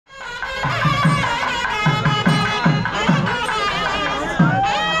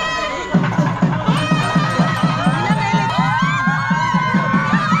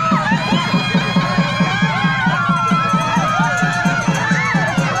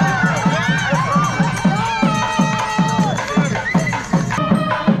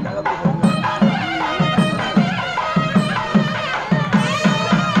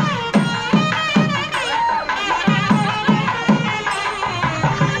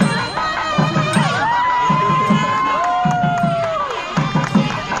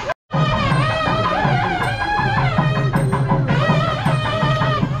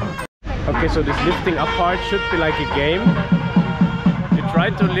so this lifting up part should be like a game. You try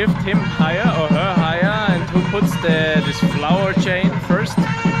to lift him higher or her higher, and who puts this flower chain first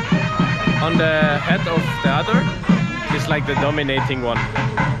on the head of the other is like the dominating one.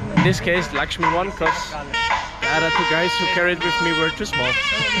 In this case, Lakshmi won because the other two guys who carried with me were too small.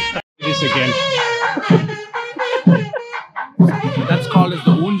 This again. That's called as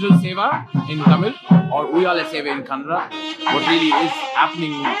the Unjal Seva in Tamil or Uyala Seva in Kannada. What really is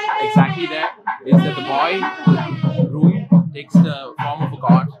happening exactly there is that the boy groom takes the form of a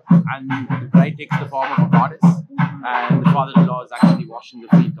god and the bride takes the form of a goddess, and the father-in-law is actually washing the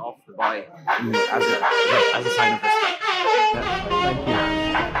feet of the boy as a sign of respect. Thank you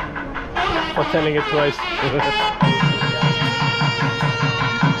for telling it twice.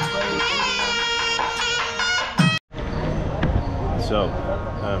 So,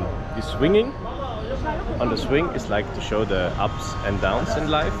 the swinging on the swing is like to show the ups and downs in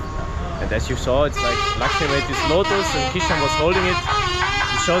life. And as you saw, it's like Lakshmi made this lotus and Kishan was holding it.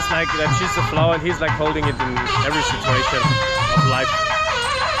 It shows like that she's the flower and he's like holding it in every situation of life.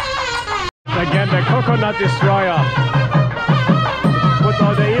 Again, the coconut destroyer. Put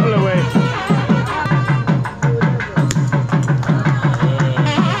all the evil away.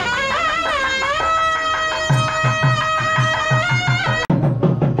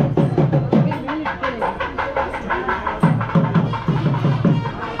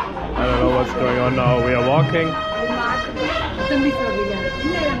 Now we are walking.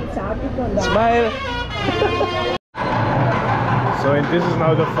 Smile. So and this is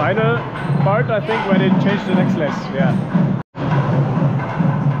now the final part, I think, where they change the necklace. Yeah.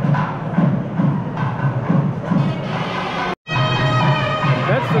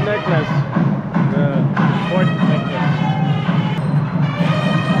 That's the necklace. The important necklace.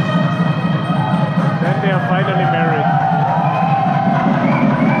 Then they are finally married.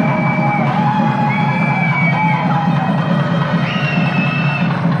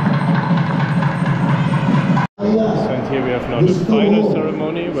 Here we have now the final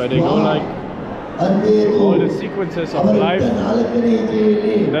ceremony where they go like through all the sequences of life.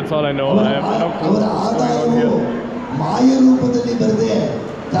 That's all I know. I have no clue what's going on here.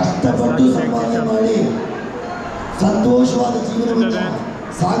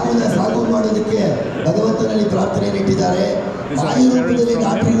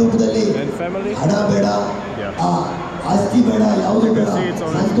 And family.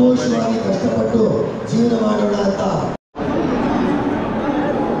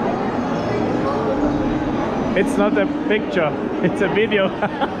 It's not a picture, it's a video.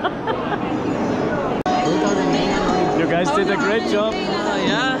 You guys did a great job.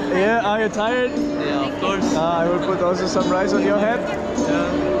 Yeah. Yeah, are you tired? Yeah, of course. I will put also some rice on your head.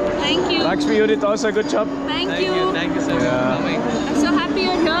 Yeah. Thank you. Lakshmi, you did also a good job. Thank you. Thank you so much for coming. I'm so happy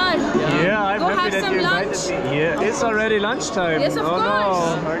you're here. Yeah, I'm Go happy have that some you lunch. invited me. Yeah, it's already lunchtime. Yes, of course.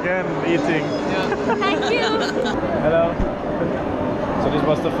 No, again, eating. Yeah. Thank you. Hello. So this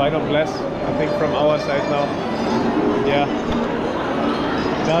was the final bless, I think, from our side now. Yeah.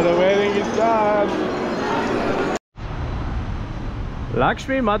 Now the wedding is done.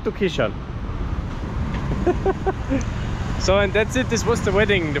 Lakshmi Matu Kishan. So and that's it. This was the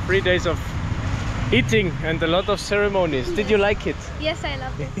wedding. The 3 days of eating and a lot of ceremonies. Did you like it? Yes, I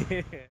love it.